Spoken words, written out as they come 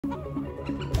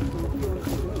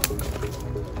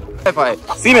Wi-Fi.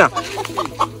 See me.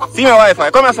 See me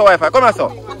Wi-Fi. Come here, so Wi-Fi. Come here, so.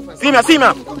 See me. See me.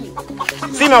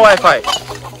 See me Wi-Fi.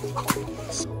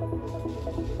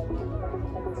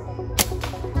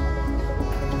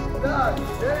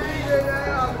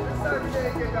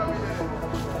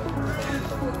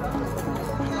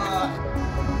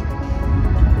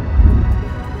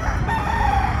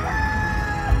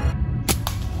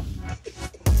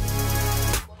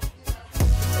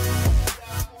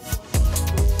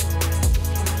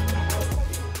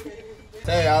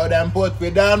 Say how them put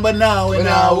we down, but now we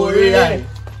now worry. Right?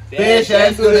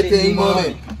 Patience to the thing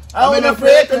moving. I'm in a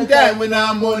freaking time when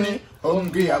I'm money.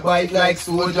 Hungry, I bite like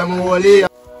soldier, I'm holy.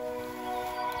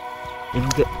 You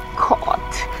get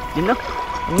caught, you know?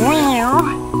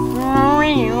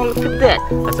 Look at that.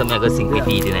 That's what I'm gonna sink my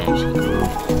feet in actually.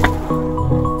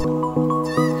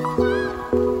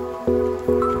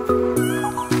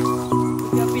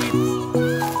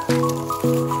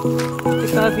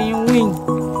 Take off your wing.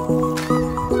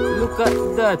 Look at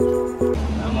that.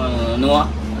 I'm on Noah.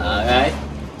 Alright.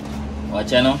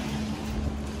 Watch out now.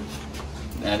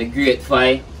 Now the Great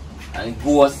Five and the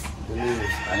Ghost.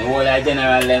 And the whole of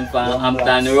General them from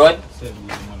Hampton Road.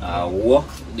 Whoa,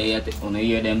 they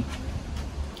hear them.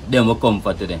 Them will come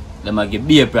for today. Them will give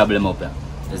be a problem up here.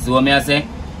 You see what I say?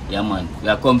 Yeah man, we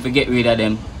are come to get rid of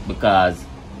them because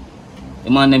the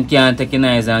man them can't take an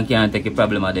eyes and can't take a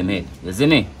problem of them head. You see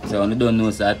me? So you don't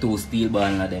know so two steel ball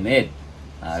in them head.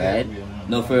 Alright?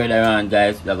 No further on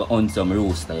guys, we are going to hunt some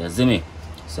rooster, you see me?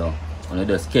 So you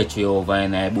just catch you over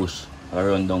in the bush or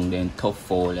run down them tough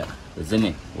fowl. You see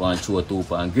me? One show two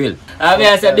and grill.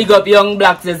 I say big up young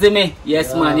Blackx, you see me?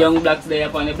 Yes man, young Blackx there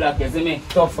upon the block, you see me?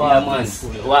 Tough artist.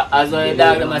 Man. As well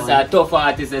dog them say tough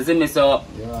artist, you see me? So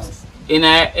yes. in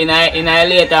a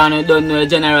later on you don't know the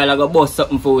general I go bust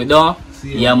something for you, don't?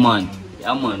 Yeah man.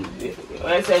 Yeah man.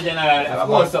 When I say general, I go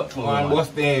bust something for you.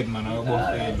 Bust the head man, I go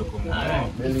bust the head look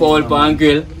on. Fowl pan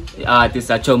grill, the artist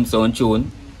a chum sound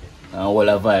tune and all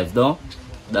the vibes, don't?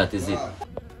 That is it.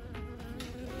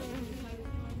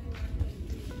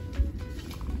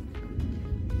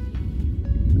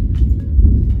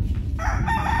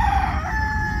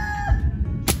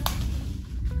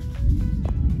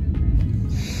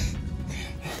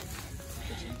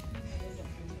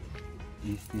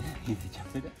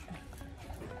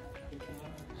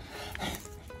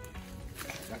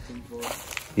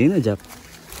 Ini jap.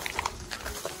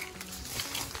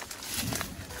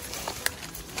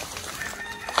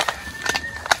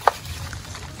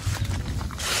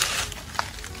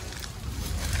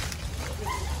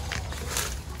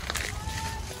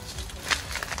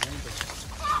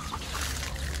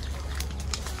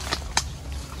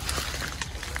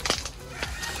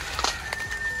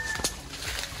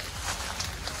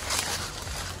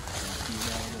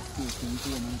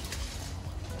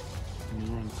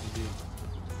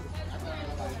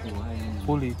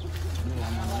 Fully.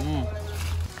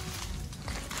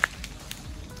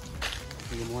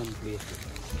 In one place.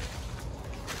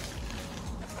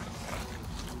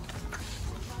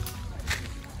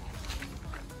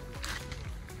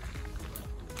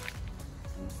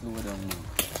 Slow down now.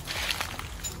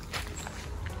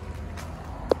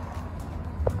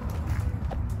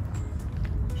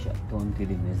 Shut down to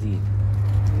the mazid.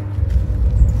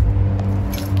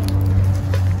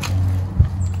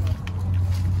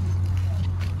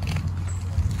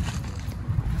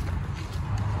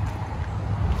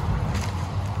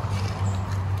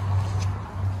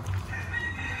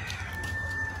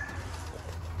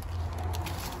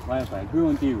 Wi-Fi, grew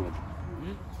on T road.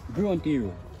 Grew on T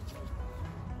road.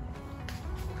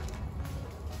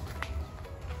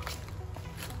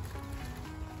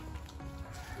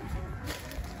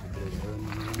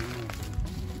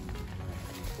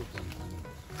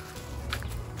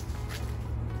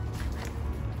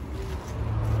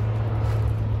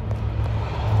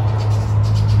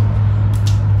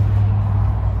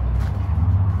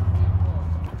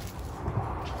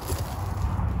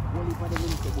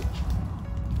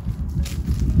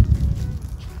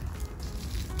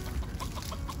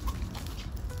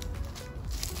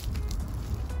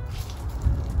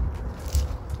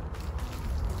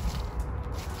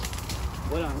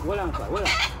 Walang pa, wala.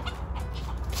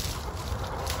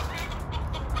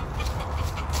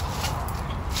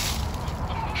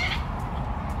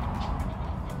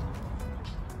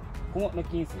 Kung na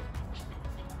 15.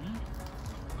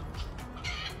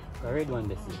 The red one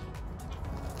this is.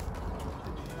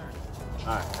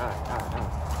 Alright.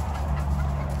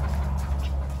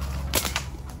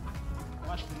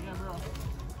 Watch the yeah, bro.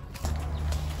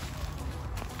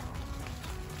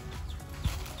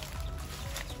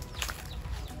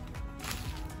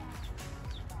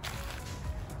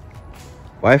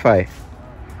 Wi-Fi.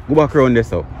 Go back around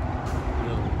this up.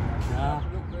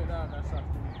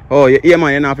 Oh, yeah,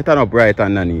 man, you have to turn up right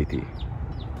underneath it.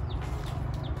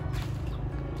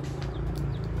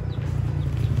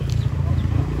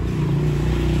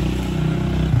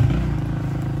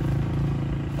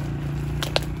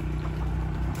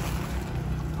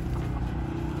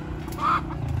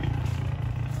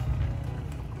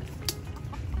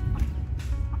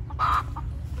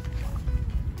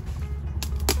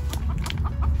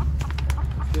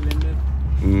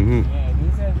 Mm-hmm.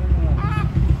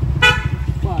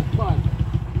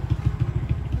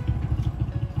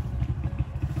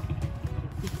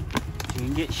 You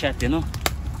can get shot, you know.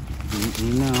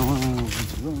 No,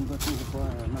 don't go too far.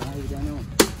 No, I don't know.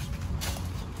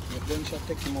 If them shot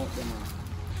take him out there, man.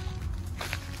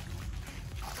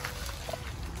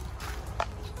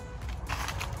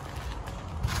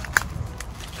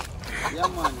 Yeah,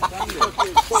 man.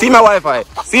 See my Wi-Fi.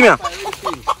 See me.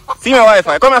 See my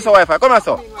Wi-Fi. Come here, so Wi-Fi. Come here,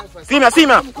 so. See me. See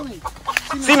me.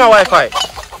 See my Wi-Fi.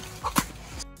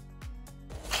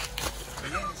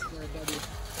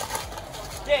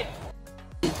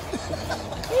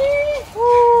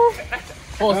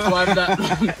 First one that.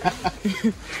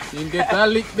 You get a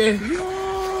lick there.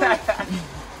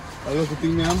 I look at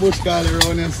me ambush call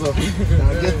around and stuff. I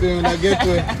get to him, I get to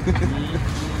it.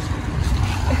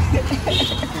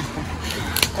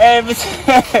 Hey, but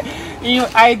you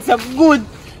hide some good.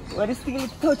 What is thing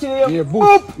touching you? Yeah,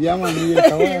 boop. Yeah, man.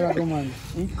 Yeah, man.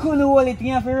 You couldn't hold it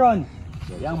here for run.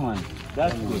 Yeah, man.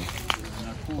 That's good.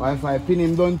 Wi-Fi pin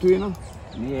him down too, you know?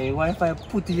 Yeah, Wi-Fi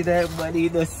put it there, but he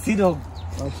just sit up.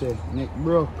 Watch it. Neck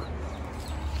broke.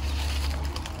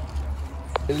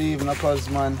 Believe no, cause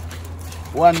man.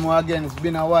 One more again. It's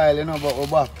been a while, you know, but we're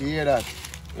back. You hear that?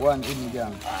 One in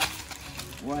gang.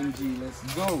 1G, let's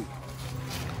go.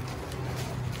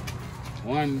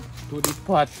 One to the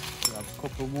pot. We have a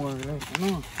couple more left, you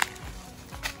know.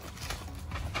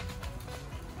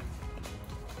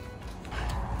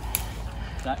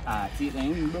 That see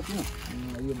then you broke you.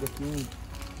 You broke you.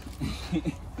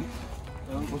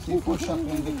 What's the first shot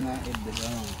when they na head the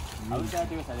ground? I will try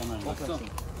to use it, man. Okay.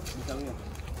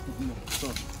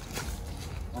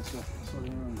 Okay. Sorry,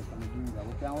 man.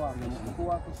 We can walk. We can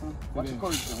walk. Watch your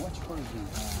courage, man. Watch your courage, man.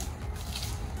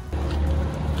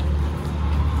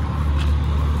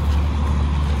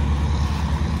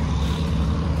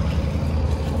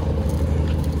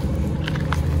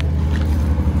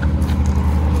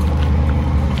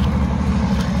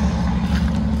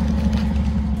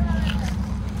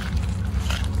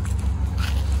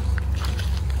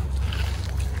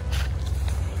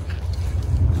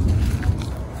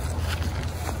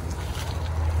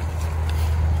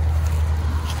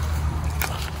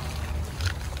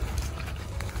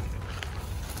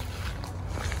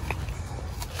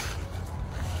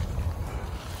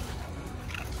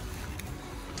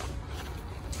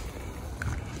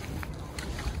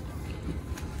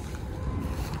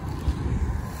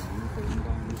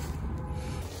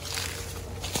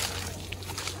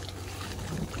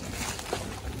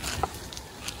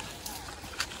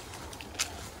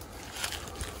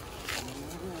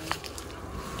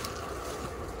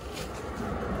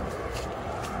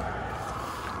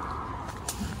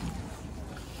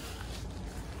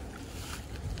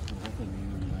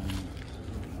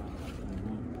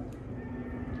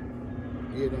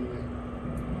 Yeah, them man.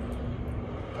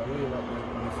 I will up on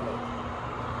the floor.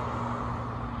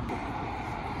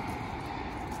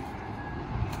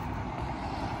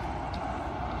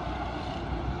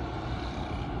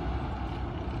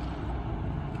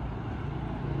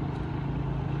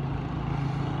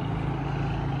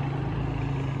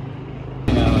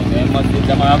 Must be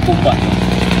the mga kumba.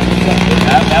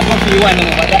 Ako siwan ng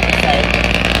mga side.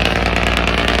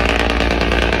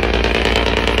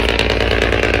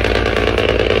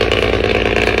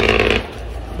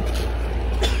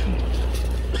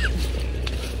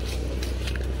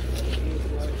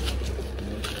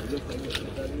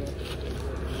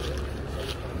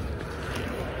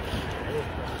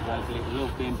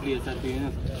 Look, can play sa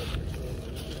tingin.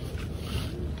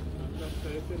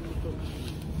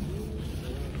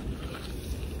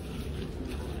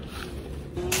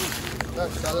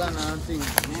 That's salan and thing.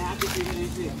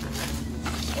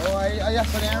 Oh, I have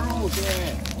for the root,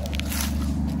 yeah.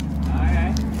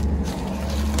 Alright.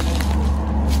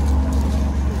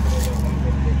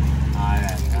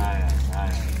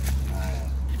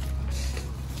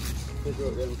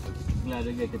 Glad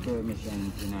to get the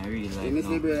permission in a real life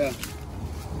now.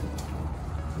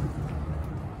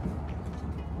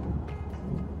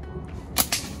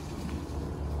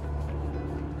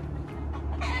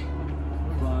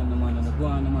 Go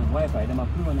on naman, Wi-Fi, naman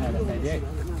puno na side.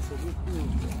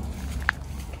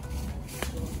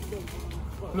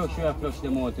 Flush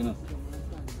them out, you know.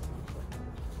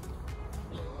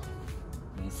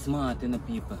 They're smart, you know,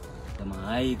 people. They're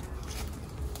hide.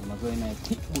 They're going in a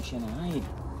thick bush and hide.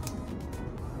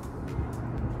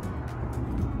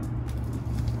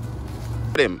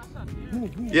 Them.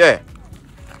 Yeah.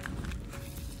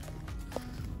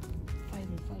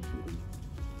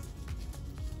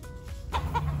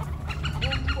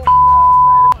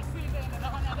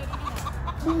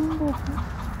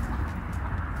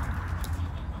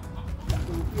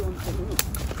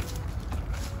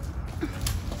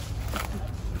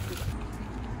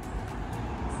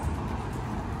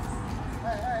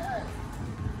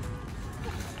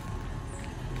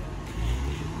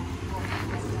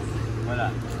 Voilà.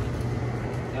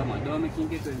 Yeah, man, don't make him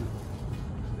get in.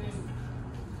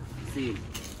 See.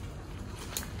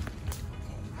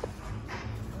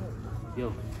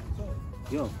 Yo.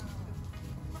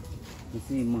 You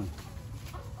see him, man.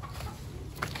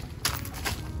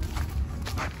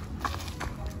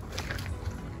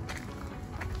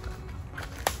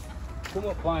 Come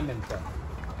up on them, sir.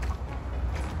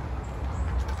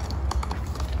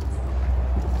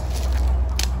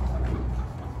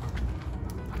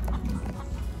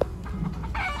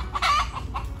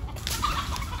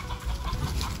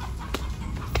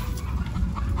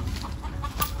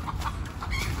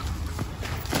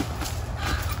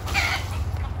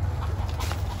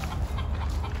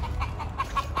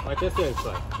 Watch yourself,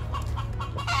 sir.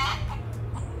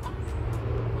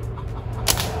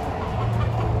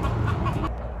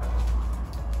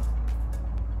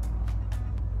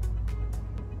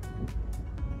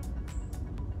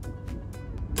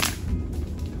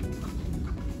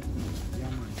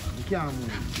 You can't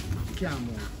move. You can't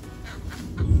move.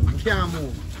 You can't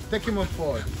move. Take him up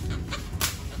forward.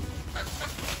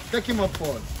 Take him up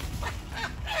forward.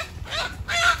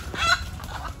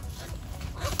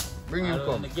 Bring him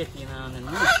come. Get in on the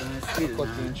neck and still Cut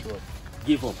him short.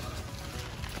 give up.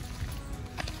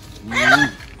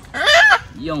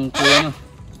 Young boy,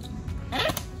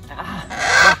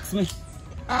 box me.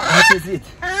 What is it?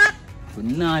 We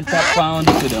not a pound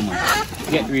to them, man.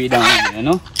 Get rid of him, you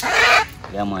know?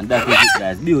 Yeah, man, that is it,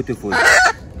 guys. Beautiful.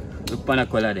 Look at the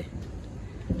color there.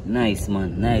 Nice,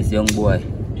 man. Nice young boy.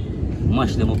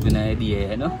 Mash them up in the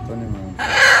idea, you know?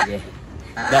 Yeah.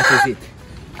 That is it.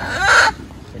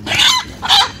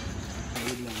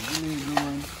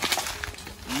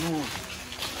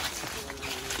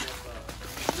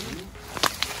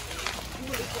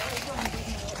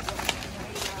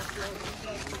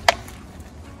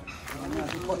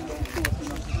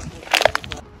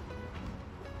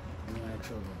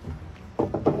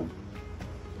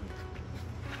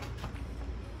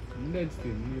 Let's do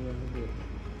it.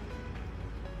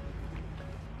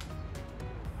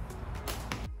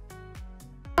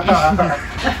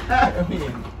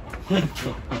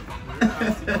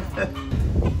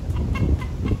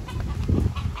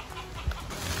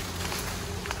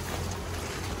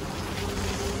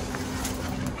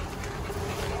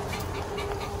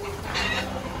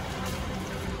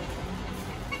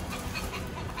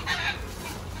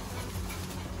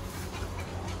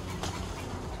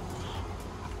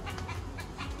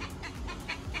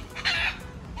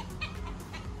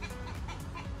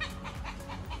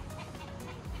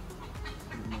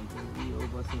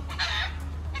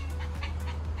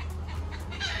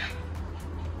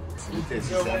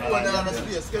 Yo, we're going down the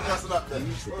space. Get us up there.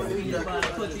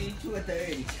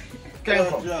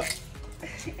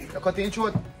 You're cutting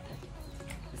short.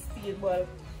 Speedball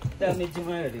damage him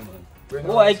already, man.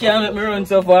 Why can't make me run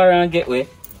so far and get away?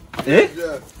 Eh?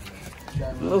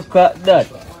 Look at that.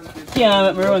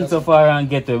 Can't make me run so far and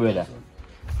get away, brother.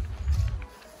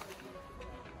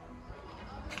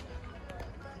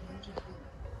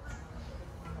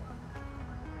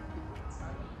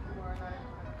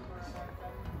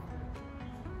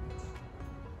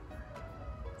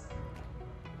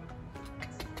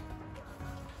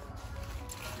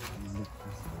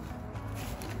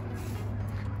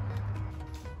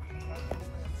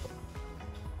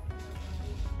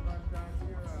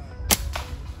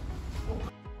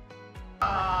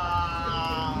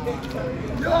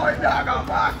 Yo, dog, I'm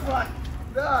back, man.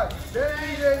 Dog,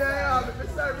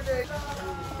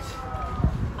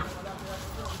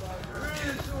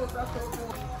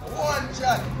 one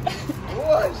shot.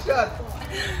 One shot.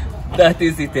 That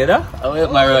is it, you know? I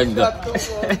wait my run go.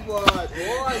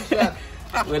 One shot.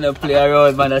 We don't play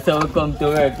around, man. That's how we come to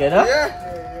work, you know?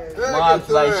 Yeah. Marks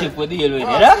by ship we deal with, you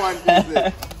know?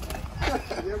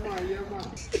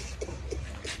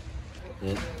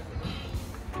 Yeah.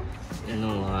 You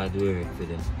know hard work for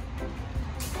them.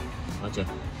 Watch out.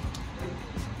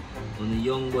 On the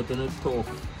young but on the tough.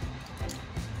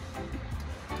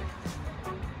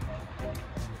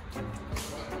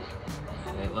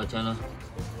 Right, watch out now.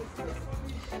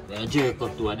 They jerk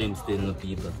up two of them still, no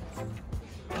people.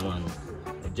 Come on.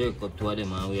 They jerk up two of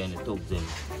them and we on the tug them.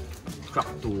 Crack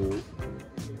two.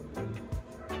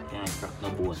 Can't crack no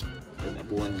bone. The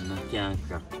bone can't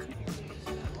crack.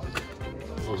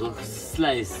 Also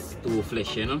slice two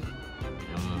flesh, you know.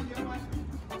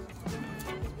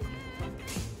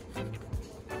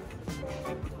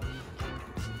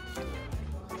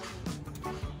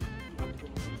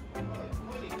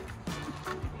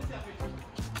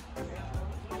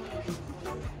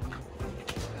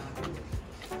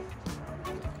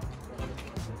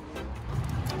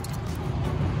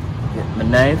 Get my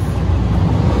knife.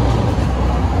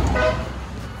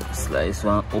 Slice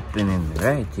one opening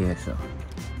right here, so.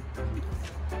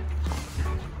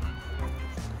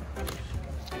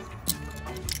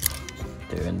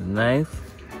 Turn the knife.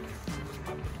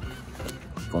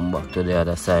 Come back to the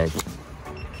other side.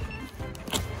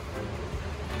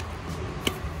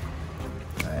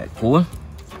 Alright, cool.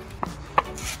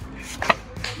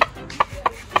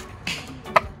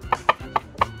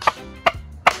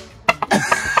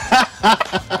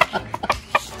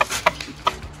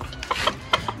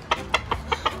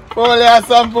 Only a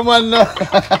sample man now.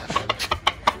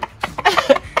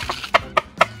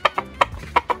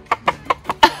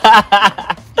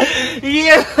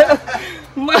 Yeah,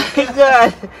 my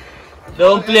God.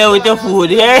 Don't play with the food,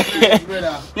 yeah?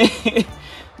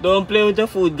 Don't play with the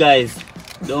food, guys.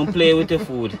 Don't play with the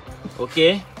food,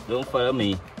 okay? Don't follow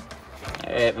me.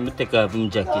 Let me take off my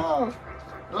jacket. Oh,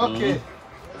 okay.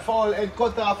 Fall and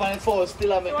cut off and fall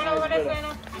still a make nice, brother.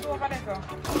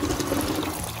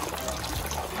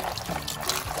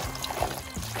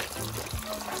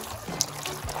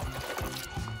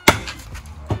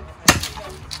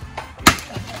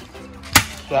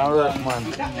 Can't work, man.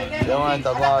 They want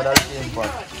to buy that same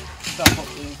pot.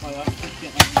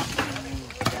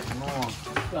 No.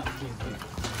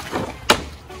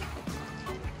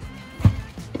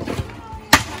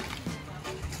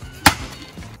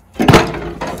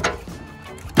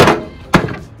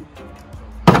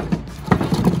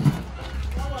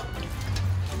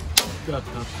 Got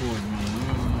that food, man.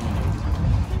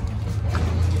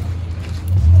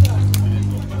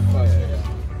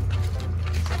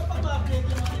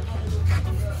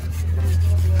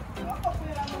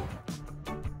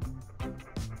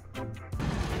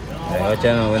 Watch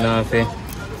out now, we don't have to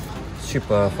strip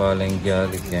off all them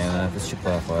garlic and have to strip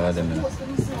off all of them, you know,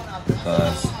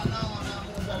 because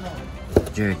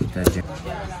jerk it a jerk.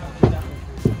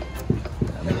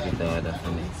 I make it harder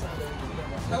for me.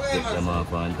 Take them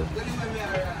off and do.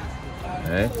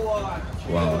 Alright?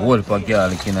 One whole for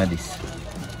garlic in this.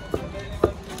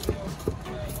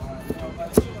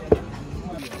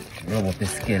 Rub up the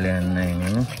scallion name, you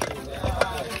know.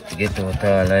 Get out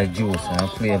all like juice and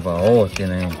flavor out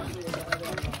in it.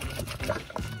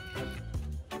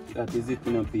 That is it,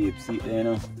 you know, peeps. See there, you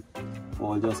know.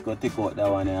 We'll just go take out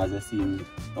that one as you see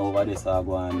over there, so I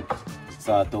go and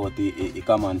start out the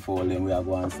command fold, and we are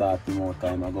going to start the more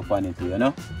time. I go pan it, you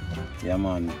know. Yeah,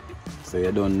 man. So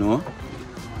you don't know.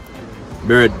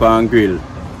 Bird pan grill.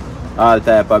 All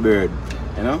type of bird,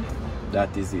 you know.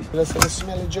 That is it. Let's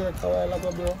smell the jerk a while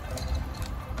ago, bro.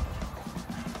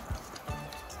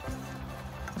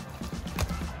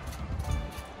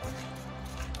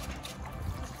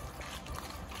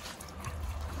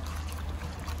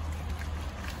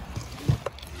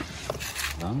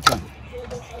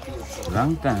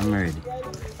 Long time ready.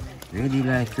 Ready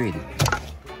like ready.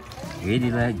 Ready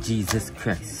like Jesus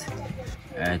Christ.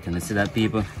 Alright, and you see that,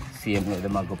 people? See them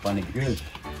them go up on the grill. You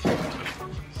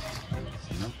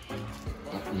know?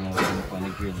 Now them up on the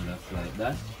grill just like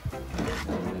that.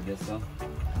 Like this one.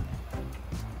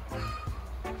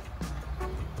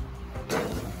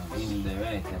 In the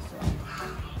right, that's all.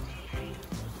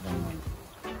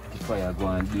 The fire go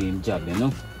and do him job, you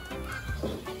know?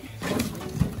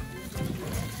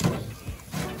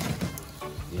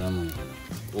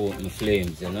 Open the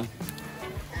flames, you know.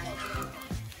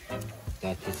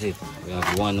 That is it. We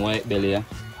have one white belly here.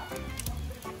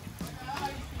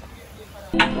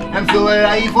 I'm so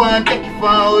alive and take it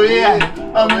from away.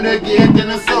 I'm gonna get in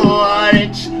the so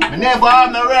rich. I never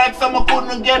have no racks, so I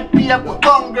couldn't get paid. Put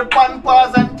hungry pan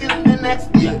pause until the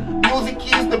next day. Music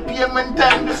is the payment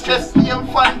time, the stress me and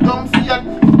phantom fear.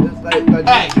 Hey,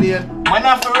 man, I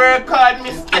have to work hard,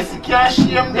 Miss Cassie can't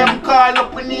shame them. Call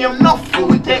up a name, no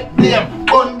fool, take blame.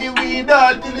 On the weed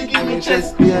all till they give me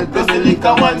chest pain. Cause the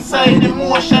liquor one side,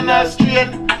 emotional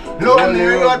strain. Lonely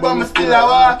road, but me still a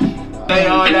walk. They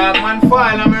all that man fall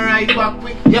on me right. rise back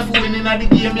quick. You're fooling in the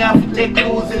game, you have to take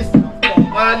losses.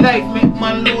 My life make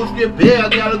man lose grip. Yeah,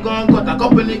 girl gone cut a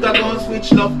couple nigga gone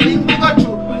switch up. Things we got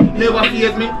you. Never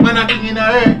fears me, man a king in a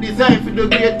earth. Design for the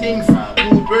great things.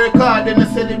 You work hard and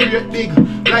celebrate big.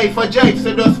 Life a jive,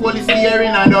 so just hold the steering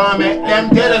and don't make them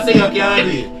tell us say you can't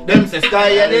do it. Them say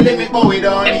sky at the limit, but we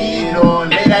don't need no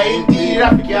leather interior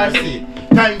for car seat.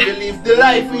 Time to live the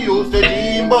life we used to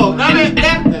dream about. Now make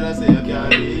them tell us say you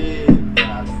can't do it.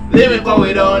 Limit, but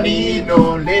we don't need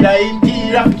no leather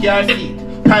interior for car seat.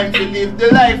 Time to live the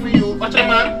life we used. Watch a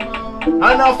man.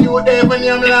 I know few days when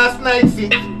you last night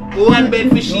sick. One bed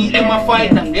for sheet in my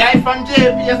fight. And the guy from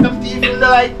JP some teeth in the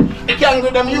light. You can't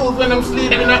get them use when I'm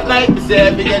sleeping at night. They say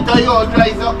if you get a yacht,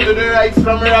 rise up to the rights.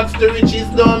 From rocks to riches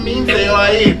don't mean say you are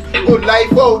it. Good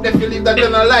life out, if you live that you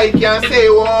don't like. Can't say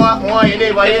why you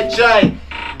never yet try.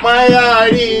 My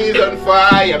heart is on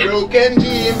fire. Broken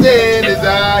dreams and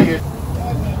desires.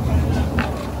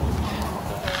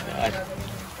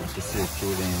 This is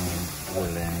through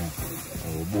them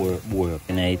boy up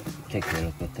tonight. Check it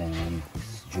out with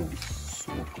this juice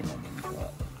smoking on them.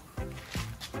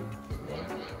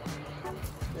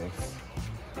 This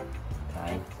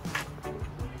time.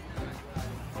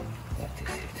 That is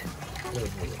it.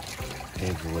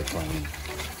 Everywhere for me.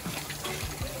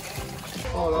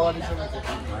 Oh, this one.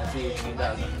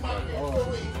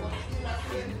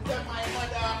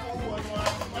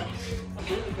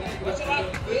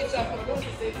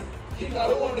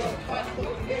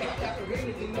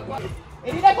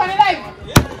 Is it up on the live?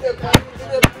 Yeah, it's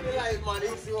up on the live, man. You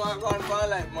see what I'm going for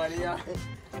life, man. Yeah.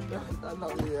 That's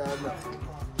not the man.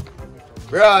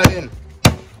 Rolling.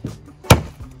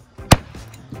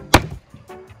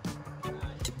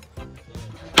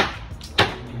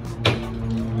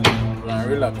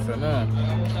 Relax, no?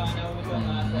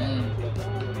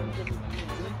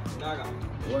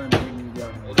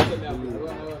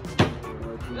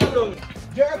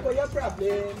 Jerk, what's your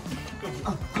problem?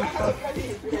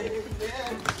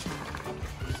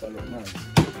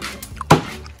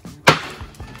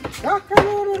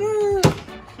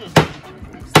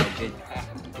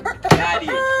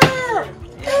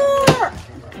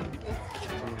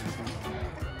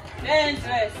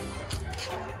 Dangerous.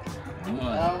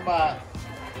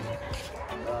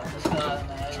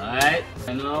 Alright, I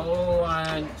know I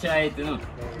try it, you know.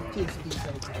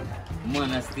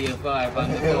 Man, I stay far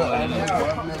from the door, you know.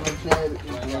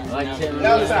 Watch him.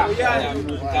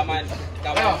 Come on.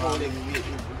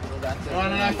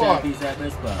 Piece of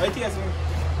best part.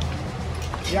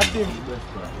 You active?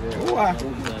 Who are?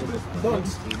 Don't.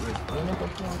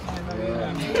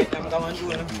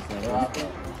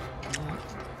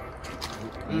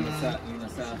 You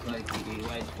sound like a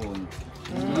white phone.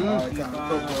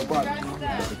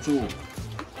 True.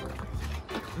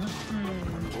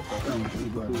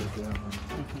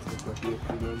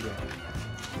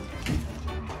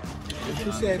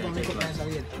 You say if I make up nice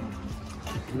again.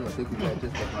 No, take it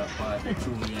just Part 2, you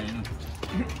know.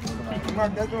 Come on,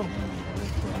 let's go.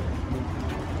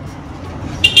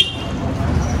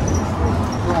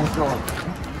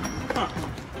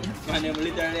 Man, I'm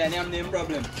literally a name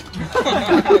problem.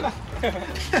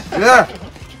 Yeah.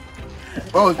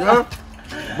 Oh, yeah.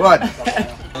 But.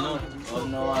 Oh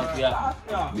no, yeah.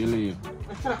 Believe.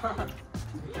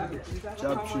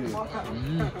 Chop tree.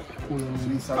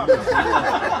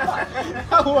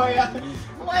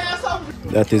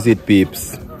 That is it, peeps.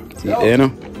 See, you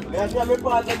know?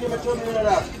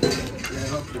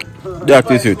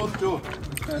 That is it.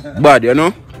 Bad, you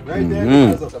know?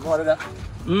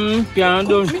 Can't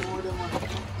do.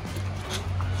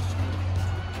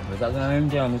 But I'm going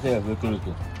to myself a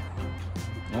little.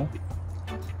 No?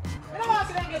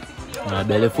 My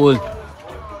belly full.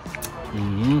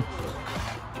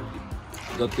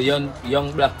 Got the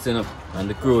young Blackx, you know, and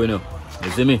the crew, you know.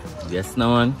 You see me? Yes,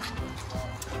 now one.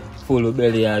 Full of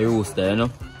belly and rooster, you know.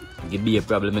 Give be a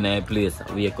problem in that place.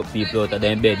 Wake up people out of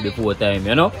their bed before time,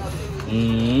 you know.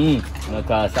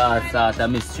 Because start a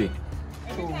mystery.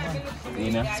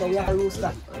 You know? So we are a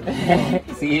rooster.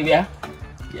 See here?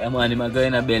 Yeah, man, I'm going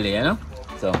in a belly, you know?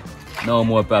 So, no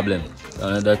more problem.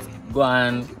 So, that's go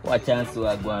and watch and see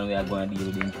what we are going to deal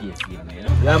with in case, you know?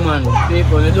 Yeah, man,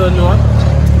 people, you don't know.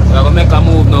 We are going to make a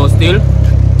move now still.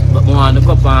 But I want to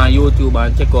go up on YouTube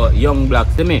and check out Young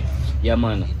Blackx, see me? Yeah,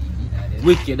 man.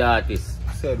 Wicked artist.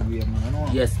 Said we, man.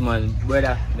 Yes, man.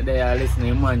 Brother, they are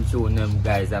listening, man, showing them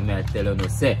guys, and I tell you,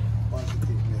 say.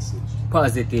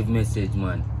 Positive message,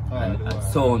 man. And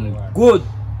sound good.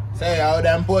 Say how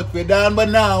them put we down, but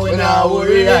now we not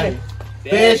worry. Right?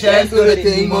 Patience to the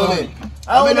thing moving.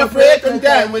 I ain't afraid in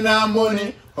time we not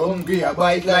money. Hungry, I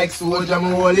bite like soldier,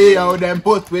 I'm holy. How them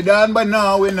put we down, but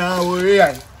now we not worry.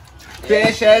 Right?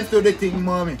 Patience to the thing,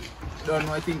 mommy. Don't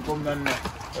know I think come down now.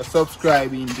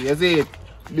 Subscribe in there, you see it?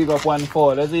 Big up one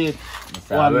fall, you see it?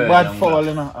 One bad fall,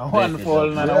 you know. One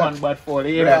fall and one bad fall.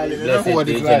 You know? Blessed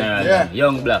to general.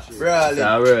 Young Black. That's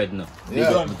a word no. Big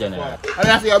up to general. And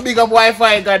I say a big up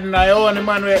Wi-Fi God now. You own the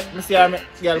man where I see a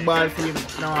girl ball film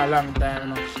now a long time,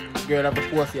 you know. Girl have to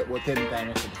post it about 10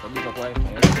 times. So big up Wi-Fi.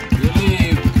 You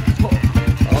live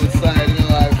outside in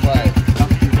Wi-Fi.